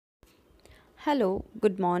Hello,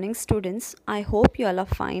 good morning, students. I hope you all are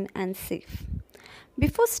fine and safe.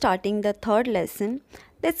 Before starting the third lesson,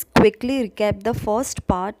 let's quickly recap the first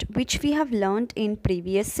part which we have learned in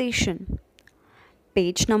previous session.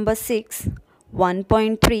 Page number 6,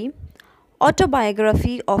 1.3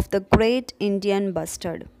 Autobiography of the Great Indian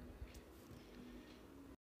Bustard.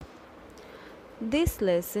 This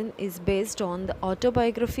lesson is based on the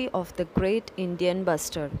autobiography of the Great Indian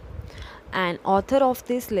Bustard. And author of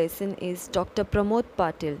this lesson is Dr. Pramod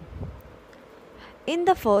Patil. In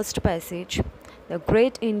the first passage, the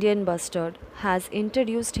great Indian bustard has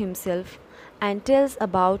introduced himself and tells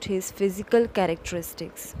about his physical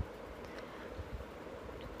characteristics.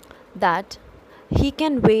 That he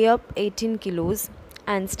can weigh up 18 kilos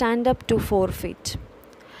and stand up to 4 feet.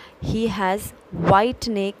 He has white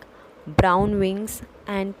neck, brown wings,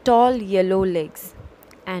 and tall yellow legs,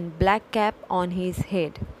 and black cap on his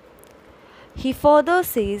head. He further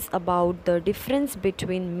says about the difference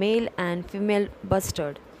between male and female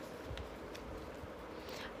bustard.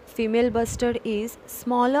 Female bustard is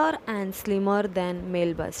smaller and slimmer than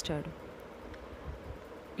male bustard.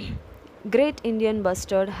 Great Indian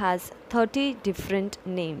bustard has 30 different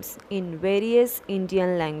names in various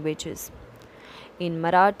Indian languages. In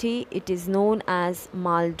Marathi, it is known as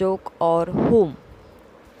Maldok or Hum.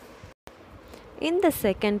 In the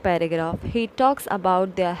second paragraph, he talks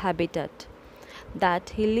about their habitat, that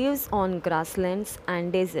he lives on grasslands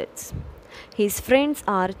and deserts. His friends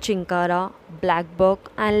are chinkara, blackbuck,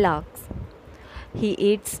 and larks. He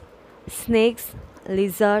eats snakes,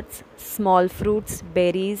 lizards, small fruits,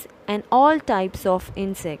 berries, and all types of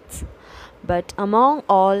insects. But among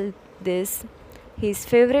all this, his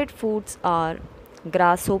favorite foods are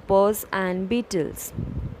grasshoppers and beetles.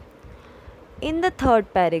 In the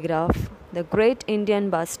third paragraph, the great Indian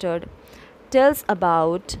bustard tells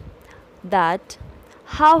about that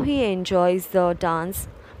how he enjoys the dance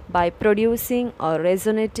by producing a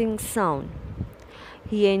resonating sound.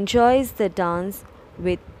 He enjoys the dance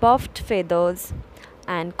with puffed feathers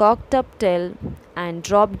and cocked up tail and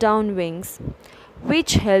drop down wings,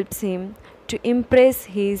 which helps him to impress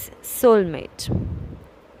his soulmate.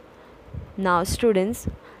 Now, students,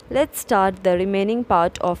 let's start the remaining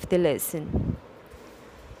part of the lesson.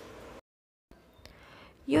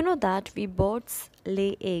 You know that we birds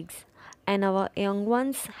lay eggs and our young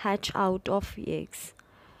ones hatch out of eggs.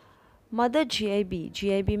 Mother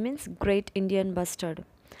GIB means Great Indian Bustard,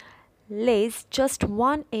 lays just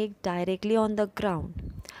one egg directly on the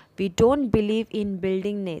ground. We don't believe in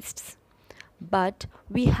building nests, but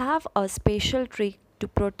we have a special trick to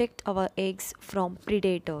protect our eggs from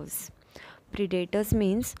predators. Predators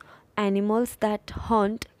means animals that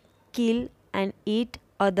hunt, kill, and eat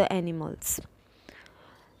other animals.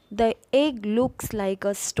 The egg looks like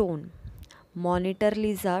a stone. Monitor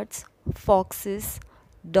lizards, foxes,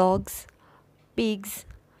 dogs, pigs,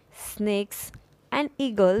 snakes, and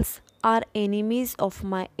eagles are enemies of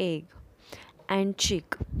my egg and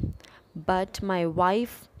chick. But my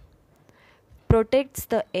wife protects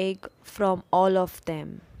the egg from all of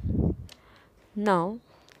them. Now,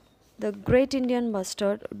 the great Indian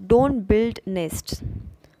bustard don't build nests.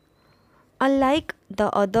 Unlike the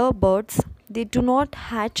other birds, they do not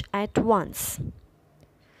hatch at once.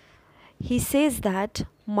 He says that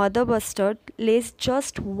mother bustard lays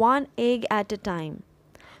just one egg at a time,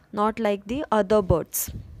 not like the other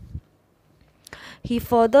birds. He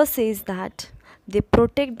further says that they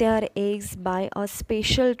protect their eggs by a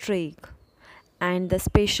special trick, and the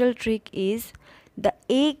special trick is the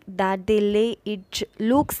egg that they lay, it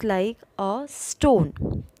looks like a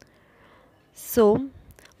stone. So,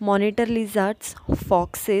 monitor lizards,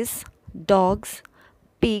 foxes, dogs,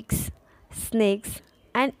 pigs, snakes,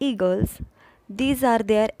 and eagles, these are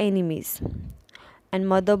their enemies. And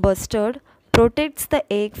mother bustard protects the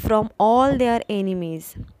egg from all their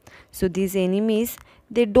enemies. So these enemies,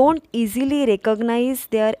 they don't easily recognize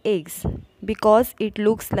their eggs because it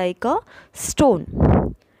looks like a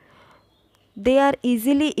stone. They are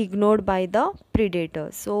easily ignored by the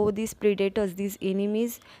predators. So these predators, these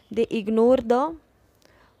enemies, they ignore the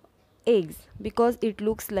eggs because it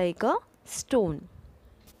looks like a stone.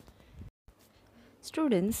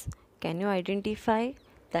 Students, can you identify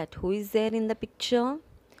that who is there in the picture?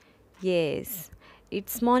 Yes,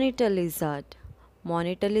 it's monitor lizard.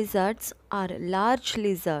 Monitor lizards are large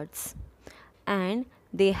lizards and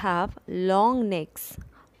they have long necks,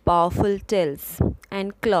 powerful tails,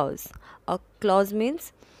 and claws. A claws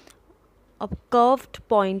means a curved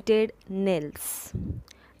pointed nails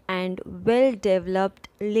and well developed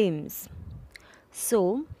limbs.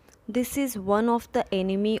 So, this is one of the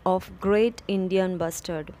enemy of great Indian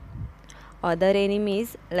bustard. Other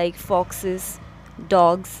enemies like foxes,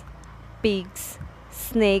 dogs, pigs,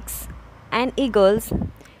 snakes, and eagles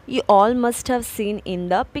you all must have seen in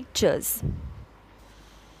the pictures.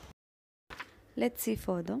 Let's see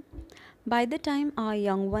further. By the time our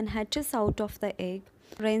young one hatches out of the egg,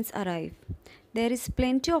 rains arrive. There is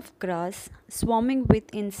plenty of grass, swarming with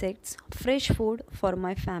insects, fresh food for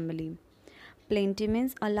my family. Plenty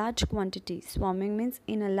means a large quantity, swarming means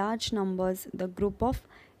in a large numbers, the group of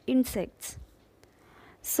insects.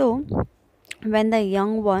 So, when the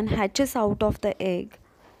young one hatches out of the egg,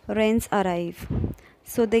 rains arrive.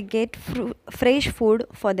 So, they get fresh food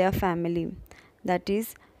for their family, that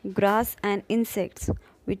is, grass and insects,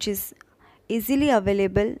 which is easily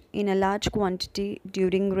available in a large quantity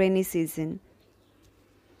during rainy season.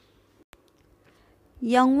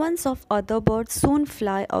 Young ones of other birds soon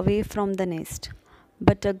fly away from the nest,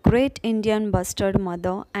 but a great Indian bustard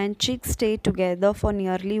mother and chick stay together for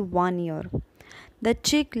nearly 1 year. The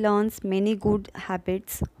chick learns many good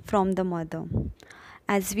habits from the mother.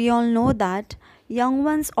 As we all know that young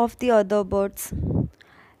ones of the other birds,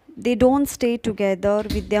 they don't stay together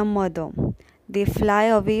with their mother. They fly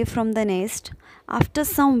away from the nest after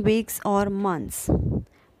some weeks or months.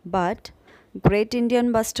 But Great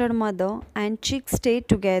Indian bustard mother and chick stay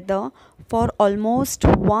together for almost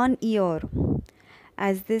 1 year.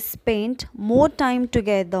 As they spend more time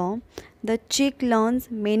together, the chick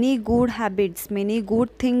learns many good habits, many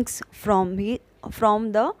good things from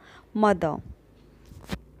the mother.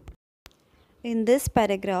 In this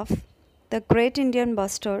paragraph, the Great Indian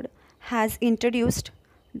Bustard has introduced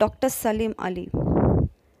Dr. Salim Ali.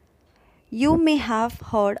 You may have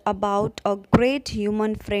heard about a great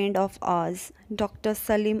human friend of ours, Dr.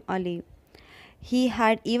 Salim Ali. He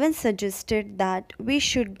had even suggested that we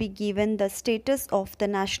should be given the status of the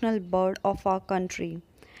national bird of our country.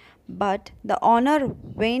 But the honor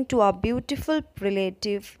went to our beautiful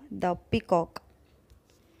relative, the peacock.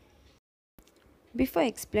 Before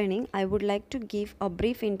explaining, I would like to give a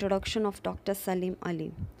brief introduction of Dr. Salim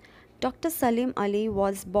Ali. Dr. Salim Ali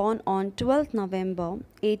was born on 12th November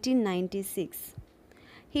 1896.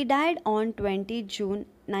 He died on 20 June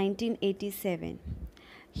 1987.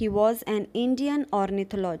 He was an Indian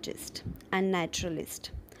ornithologist and naturalist.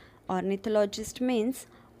 Ornithologist means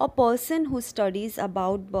a person who studies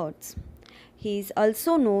about birds. He is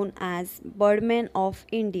also known as Birdman of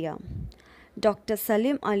India. Dr.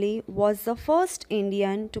 Salim Ali was the first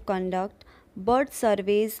Indian to conduct bird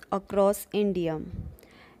surveys across India.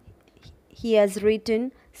 He has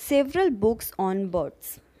written several books on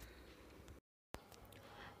birds.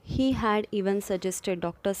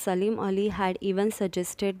 Dr. Salim Ali had even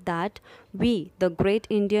suggested that we, the great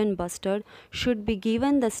Indian bustard, should be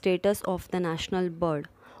given the status of the national bird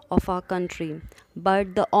of our country.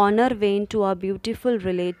 But the honor went to our beautiful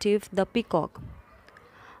relative, the peacock.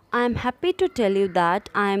 I am happy to tell you that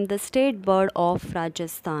I am the state bird of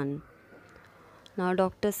Rajasthan. Now,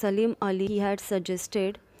 Dr. Salim Ali he had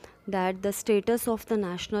suggested that the status of the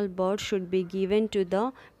national bird should be given to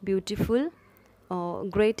the beautiful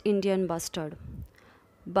great Indian bustard.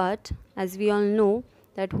 But as we all know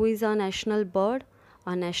that who is our national bird?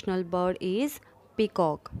 Our national bird is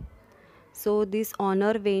peacock. So this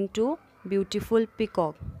honor went to beautiful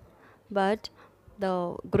peacock. But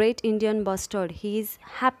the great Indian bustard, he is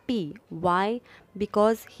happy. Why?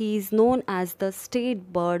 Because he is known as the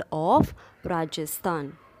state bird of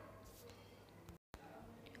Rajasthan.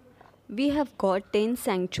 We have got 10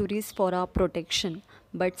 sanctuaries for our protection,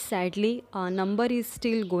 but sadly our number is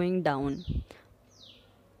still going down.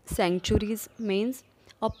 Sanctuaries means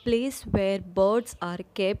a place where birds are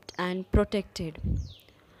kept and protected.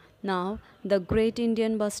 Now, the great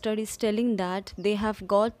Indian bustard is telling that they have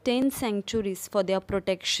got 10 sanctuaries for their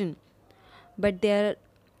protection, but their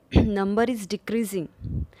number is decreasing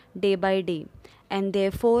day by day, and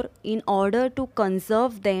therefore, in order to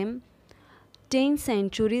conserve them, 10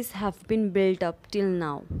 sanctuaries have been built up till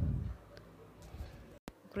now.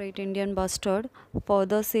 Great Indian Bustard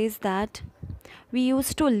further says that we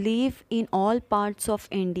used to live in all parts of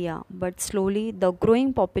India, but slowly the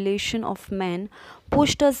growing population of men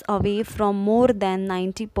pushed us away from more than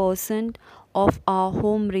 90% of our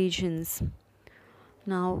home regions.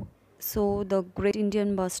 Now, so the Great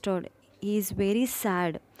Indian Bustard is very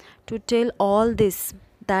sad to tell all this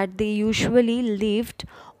that they usually lived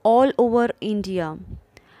all over India.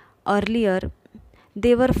 Earlier,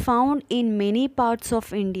 they were found in many parts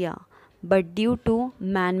of India, but due to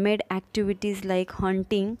man-made activities like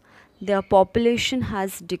hunting, their population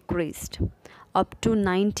has decreased up to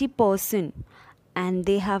 90% and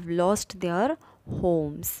they have lost their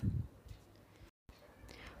homes.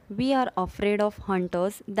 We are afraid of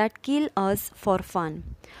hunters that kill us for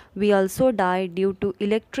fun. We also die due to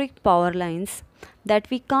electric power lines that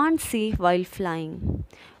we can't see while flying.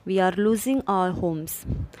 We are losing our homes.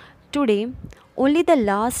 Today, only the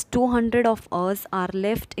last 200 of us are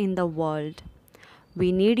left in the world.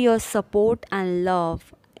 We need your support and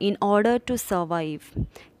love in order to survive.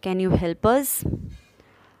 Can you help us?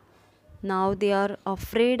 Now they are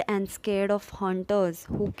afraid and scared of hunters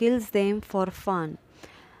who kills them for fun.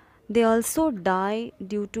 They also die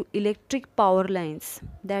due to electric power lines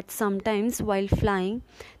that sometimes while flying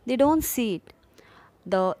they don't see it,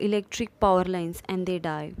 the electric power lines, and they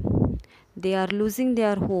die. They are losing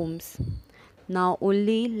their homes. Now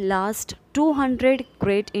only last 200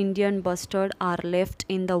 great Indian bustard are left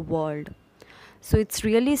in the world. So it's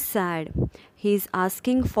really sad. He is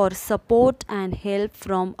asking for support and help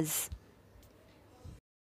from us.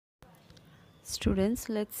 Students,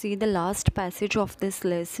 let's see the last passage of this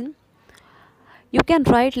lesson. You can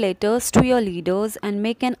write letters to your leaders and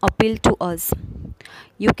make an appeal to us.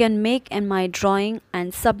 You can make my drawing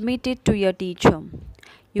and submit it to your teacher.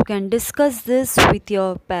 You can discuss this with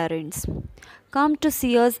your parents. Come to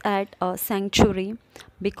see us at a sanctuary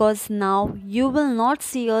because now you will not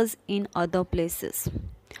see us in other places.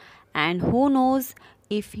 And who knows,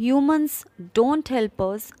 if humans don't help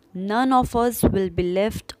us, none of us will be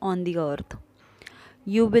left on the earth.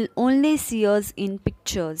 You will only see us in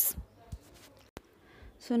pictures.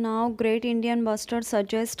 So now Great Indian Bustard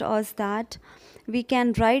suggests us that we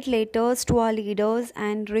can write letters to our leaders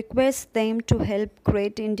and request them to help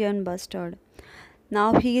Great Indian Bustard.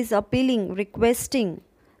 Now he is appealing, requesting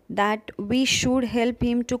that we should help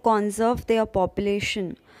him to conserve their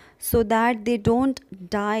population so that they don't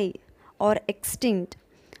die or extinct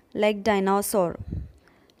like dinosaur.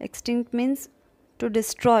 Extinct means to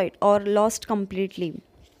destroy or lost completely.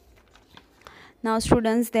 Now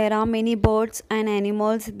students, there are many birds and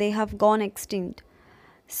animals, they have gone extinct.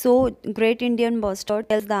 So Great Indian Bustard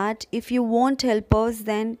tells that if you won't help us,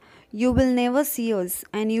 then you will never see us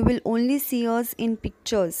and you will only see us in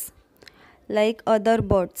pictures like other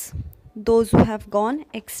birds, those who have gone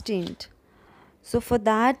extinct. So for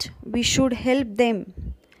that we should help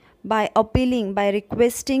them by appealing, by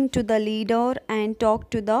requesting to the leader and talk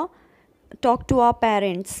to our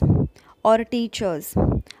parents or teachers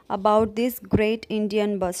about this Great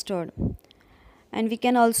Indian Bustard. And we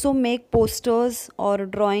can also make posters or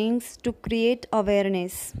drawings to create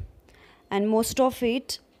awareness. And most of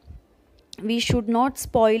it, we should not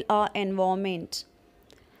spoil our environment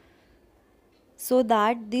so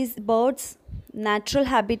that these birds' natural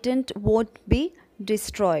habitat won't be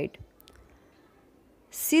destroyed.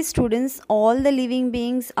 See students, all the living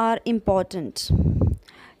beings are important.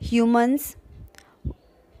 Humans,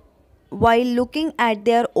 while looking at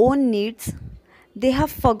their own needs, they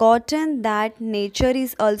have forgotten that nature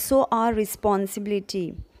is also our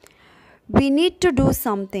responsibility. We need to do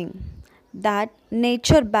something that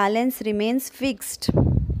nature balance remains fixed.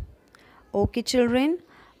 Okay children,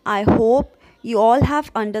 I hope you all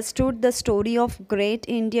have understood the story of Great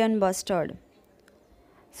Indian Bustard.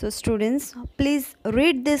 So students, please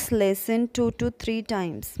read this lesson 2 to 3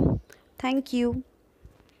 times. Thank you.